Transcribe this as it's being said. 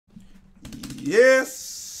Yes,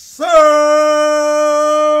 sir.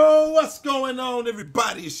 What's going on,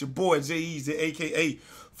 everybody? It's your boy J.Easy, a.k.a.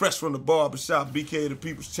 Fresh from the Barbershop, BK the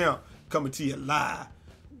People's Champ, coming to you live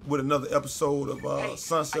with another episode of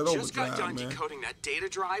Sunset Overdrive, man. I just got done decoding that data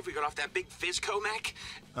drive we got off that big Fizco mech,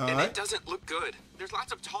 it doesn't look good. There's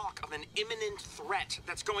lots of talk of an imminent threat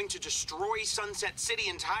that's going to destroy Sunset City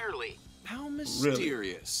entirely. How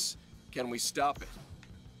mysterious. Really? Can we stop it?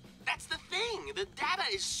 That's the thing. The data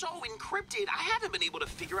is so encrypted, I haven't been able to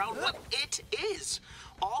figure out what it is.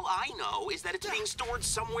 All I know is that it's being stored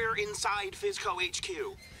somewhere inside Fizco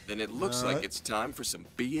HQ. Then it looks like it's time for some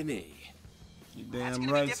B&E. You damn That's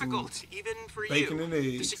gonna right. Be difficult, even for bacon you. And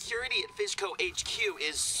eggs. The security at Fizco HQ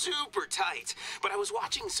is super tight, but I was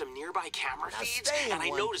watching some nearby camera feeds, and I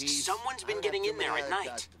noticed someone's been getting in there at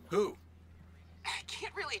night. Who? I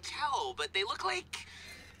can't really tell, but they look like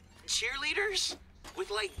cheerleaders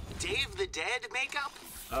with like Dave the Dead makeup.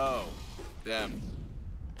 Oh, them.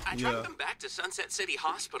 I tracked them back to Sunset City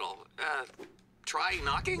Hospital. Try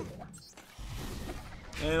knocking?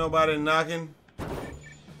 Ain't nobody knocking.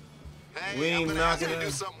 Hey, we ain't knocking. I'm gonna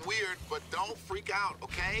do something weird, but don't freak out,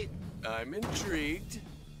 okay? I'm intrigued.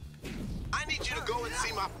 I need you to go and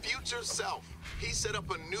see my future self. He set up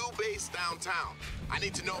a new base downtown. I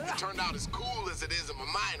need to know if it turned out as cool as it is in my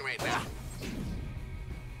mind right now.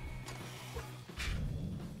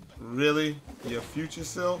 Really? Your future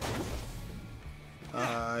self?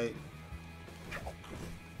 Alright.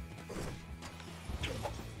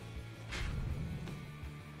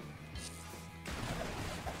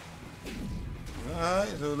 Alright,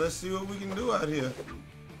 so let's see what we can do out here.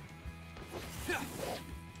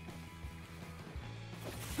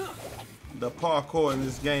 The parkour in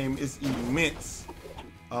this game is immense,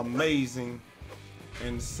 amazing,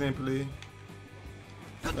 and simply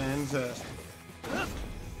fantastic.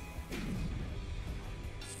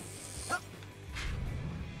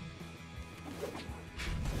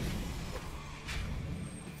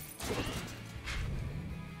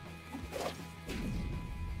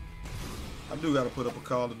 I do gotta put up a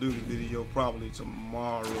Call of Duty video probably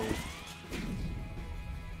tomorrow.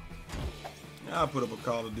 I'll put up a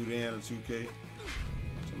Call of Duty and a 2K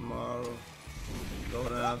tomorrow. Go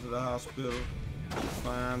down to the hospital,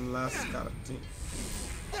 find Las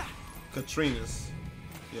Cartinas.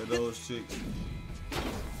 Yeah, those chicks.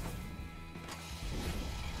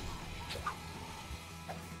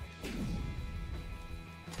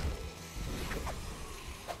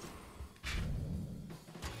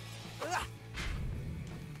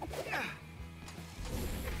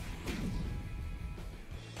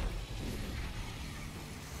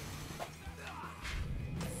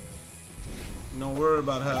 Don't worry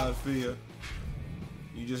about how it feels.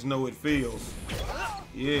 You just know it feels.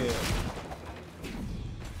 Yeah.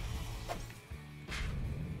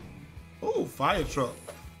 Oh, fire truck.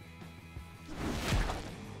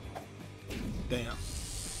 Damn.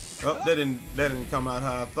 Oh, that didn't come out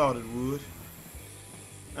how I thought it would.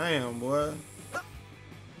 Damn, boy.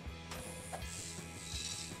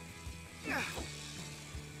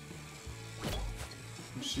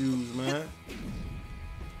 Some shoes, man.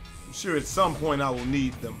 I'm sure at some point I will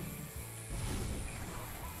need them.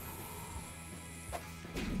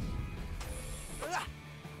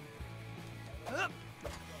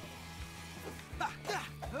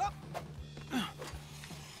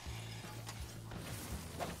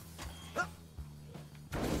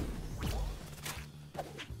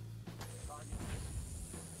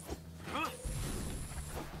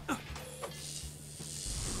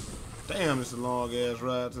 Damn, it's a long ass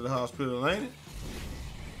ride to the hospital, ain't it?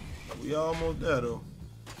 We almost there though.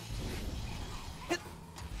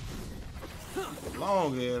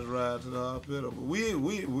 Long ass ride to the hospital, but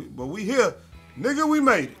we here, nigga. We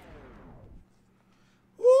made it.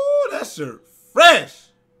 Ooh, that shirt fresh.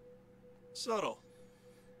 Subtle.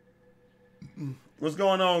 What's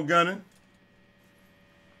going on, Gunning?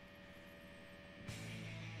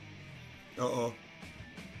 Uh-oh.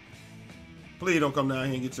 Please don't come down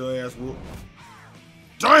here and get your ass whooped.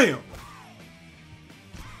 Damn.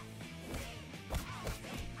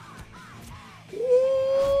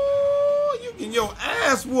 Getting your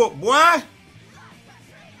ass whooped, boy. What's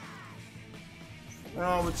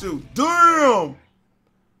wrong with you? Damn!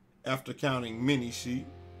 After counting mini sheep.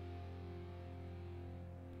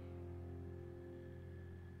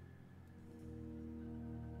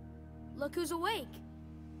 Look who's awake.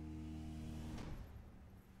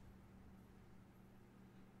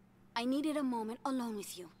 I needed a moment alone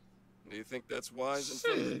with you. Do you think that's wise in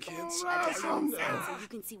front of the kids? So you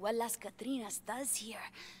can see what Las Cartinas does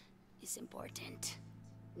here. Is important.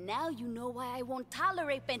 Now you know why I won't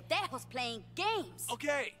tolerate pendejos playing games.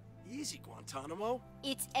 Okay, Easy, Guantanamo.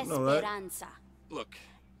 It's know, right? Esperanza. Look,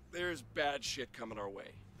 there's bad shit coming our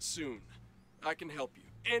way. Soon. I can help you.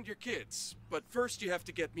 And your kids. But first you have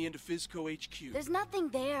to get me into Fizco HQ. There's nothing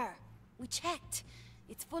there. We checked.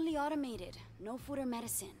 It's fully automated. No food or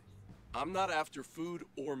medicine. I'm not after food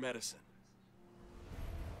or medicine.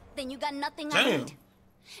 Then you got nothing I Damn. need.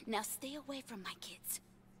 Now stay away from my kids.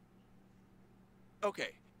 Okay,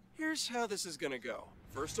 here's how this is gonna go.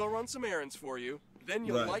 First I'll run some errands for you, then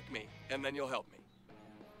you'll Right. like me, and then you'll help me.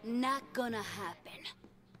 Not gonna happen.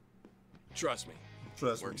 Trust me.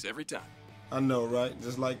 Trust me. Works every time. I know, right?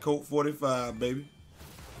 Just like Colt 45, baby.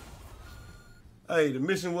 Hey, the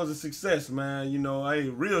mission was a success, man. You know, hey,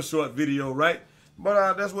 real short video, right?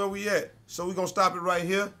 But that's where we at. So we're gonna stop it right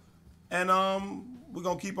here. And we're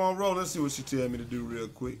gonna keep on rolling. Let's see what she tell me to do real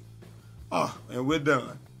quick. And we're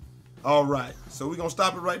done. All right. So we're gonna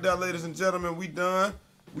stop it right there, ladies and gentlemen. We done.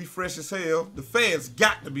 We fresh as hell. The feds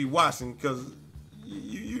got to be watching, because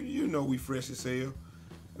you know we fresh as hell.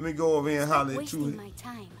 Let me go over here and Stop holler at wasting you. my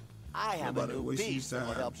time. I have a Nobody new waste piece your that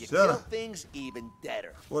will time. help you Shut kill up. things even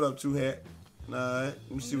better. What up, h.a.t.r? Alright,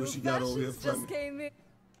 let me see what she got over here for me.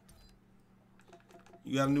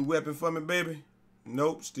 You got a new weapon for me, baby?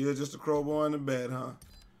 Nope, still just a crowbar in the bat, huh?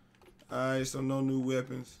 Alright, so no new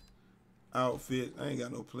weapons. Outfit, I ain't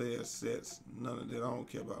got no player sets. None of that, I don't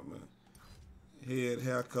care about, man. Head,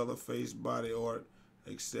 hair color, face, body art,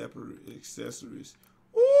 accessories.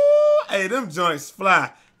 Ooh, hey, them joints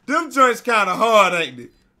fly. Them joints kind of hard, ain't they?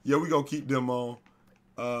 Yeah, we gonna keep them on.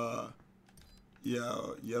 Yeah,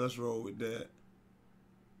 let's roll with that.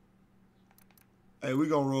 Hey, we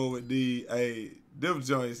gonna roll with the, hey, them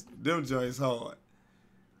joints hard.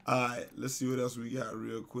 Alright, let's see what else we got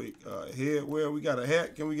real quick. Head wear, we got a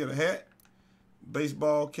hat. Can we get a hat?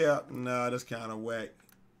 Baseball cap? Nah, that's kind of whack.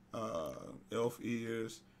 Elf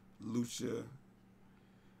ears, lucha.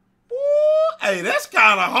 Ooh, hey, that's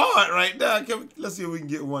kind of hard right there. Let's see if we can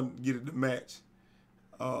get it to match.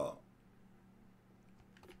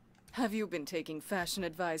 Have you been taking fashion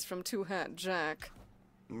advice from Two-Hat Jack?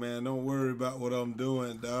 Man, don't worry about what I'm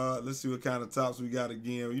doing, dog. Let's see what kind of tops we got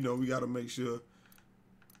again. You know, we got to make sure.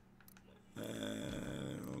 I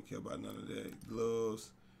don't care about none of that.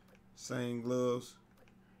 Gloves. Same gloves.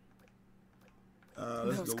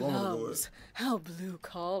 Let's Those go. gloves. How blue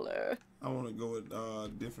collar. I want to go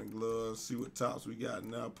with different gloves. See what tops we got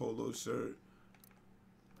now. Polo shirt.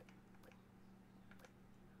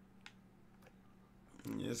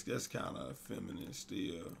 Yes, that's kind of feminine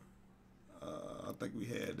still. I think we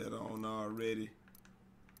had that on already.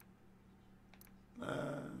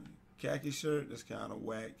 Khaki shirt, that's kind of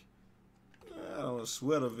whack. I don't know,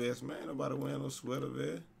 sweater vest, man. Nobody wearing no sweater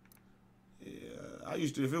vest. Yeah, I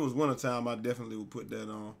used to, if it was winter time, I definitely would put that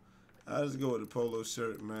on. I just go with the polo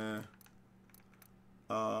shirt, man.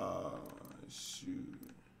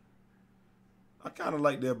 Shoot. I kind of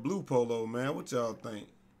like that blue polo, man. What y'all think?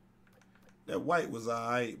 That white was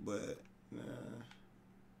alright, but nah.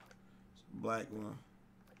 Black one.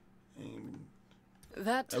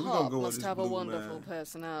 That Hey, we gonna top go with must this have a blue, wonderful man.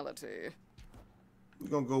 personality. We're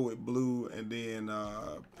gonna go with blue and then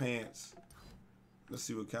pants. Let's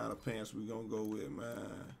see what kind of pants we're gonna go with,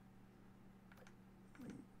 man.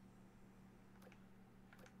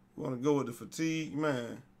 We wanna go with the fatigue,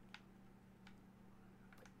 man.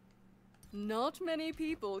 Not many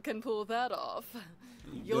people can pull that off.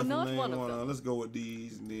 You're Definitely not ain't one of them. Let's go with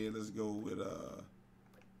these, and then let's go with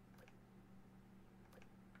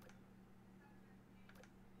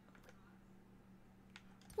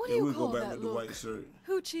What do yeah, you we'll call go back that with the look? white shirt.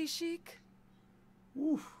 Hoochie chic?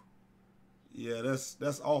 Woof. Yeah,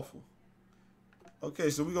 that's awful. Okay,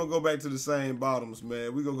 so we're gonna go back to the same bottoms,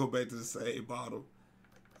 man. We're gonna go back to the same bottom.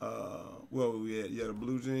 Where were we at? Yeah, the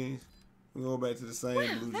blue jeans. We're gonna go back to the same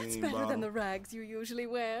Well, blue that's jean better bottom. than the rags you usually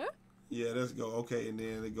wear. Yeah, let's go. Okay, and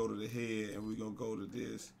then they go to the head, and we're gonna go to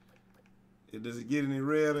this. Does it get any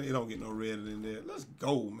redder? It don't get no redder than that. Let's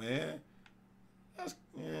go, man.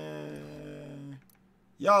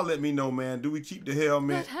 Y'all let me know, man. Do we keep the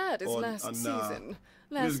helmet? That hat is or, last nah? season.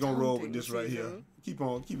 We're just gonna roll with hunting this right here. season. Keep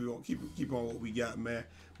on what we got, man.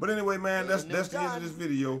 But anyway, man, that's the end of this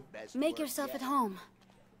video. Make yourself at home.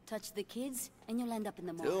 Touch the kids, and you'll end up in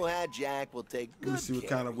the morgue. Two-Hat Jack will take Let me good see what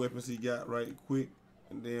care kind of weapons he got right quick,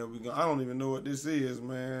 and then we go. I don't even know what this is,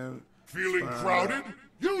 man. Feeling Fine. crowded?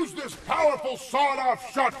 Use this powerful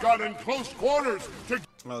sawed-off shotgun in close quarters to...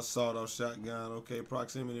 Sawed-off shotgun. Okay,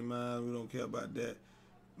 proximity mine. We don't care about that.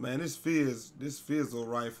 Man, this Fizzle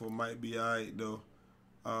rifle might be alright though.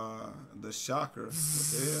 The shocker. What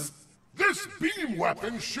the hell? This beam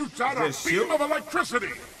weapon shoots out a Is that beam shit? of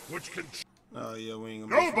electricity, which can... Oh yeah, we ain't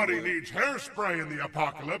gonna. Nobody needs hairspray in the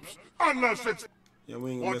apocalypse unless it's Yeah,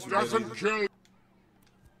 we ain't gonna mess what with that doesn't either. kill.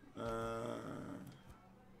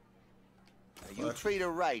 You treat her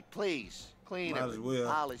right, please. Clean Might her, as well.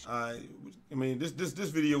 polish. I mean, this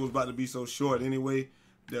video was about to be so short anyway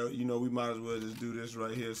that we might as well just do this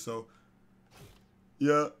right here. So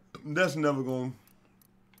yeah, that's never gonna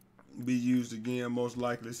be used again, most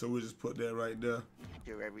likely. So we'll just put that right there.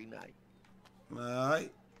 Here every night. All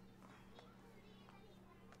right.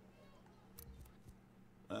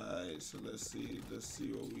 All right. So let's see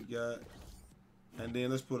what we got, and then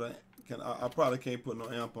let's put I probably can't put no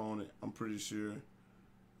amp on it. I'm pretty sure.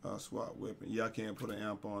 Swap weapon. Yeah, I can't put an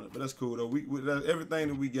amp on it, but that's cool though. That's everything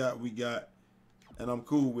that we got, and I'm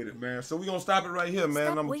cool with it, man. So we gonna stop it right here, man.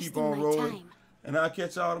 Stop I'm gonna keep wasting on my rolling, time. and I'll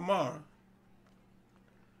catch y'all tomorrow.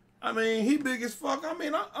 I mean, he big as fuck. I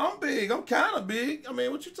mean, I'm big. I'm kind of big. I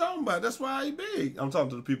mean, what you talking about? That's why he big. I'm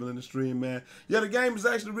talking to the people in the stream, man. Yeah, the game is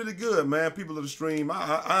actually really good, man. People of the stream,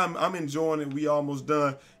 I'm enjoying it. We almost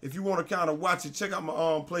done. If you want to kind of watch it, check out my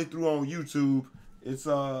playthrough on YouTube. It's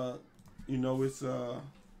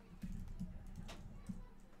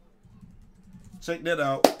check that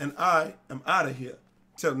out. And I am out of here.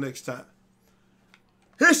 Till next time.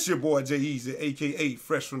 It's your boy J.Eazy, a.k.a.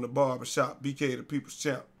 Fresh from the Barbershop, BK the People's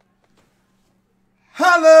Champ.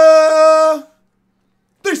 Holla!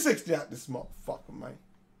 360 out this motherfucker, man.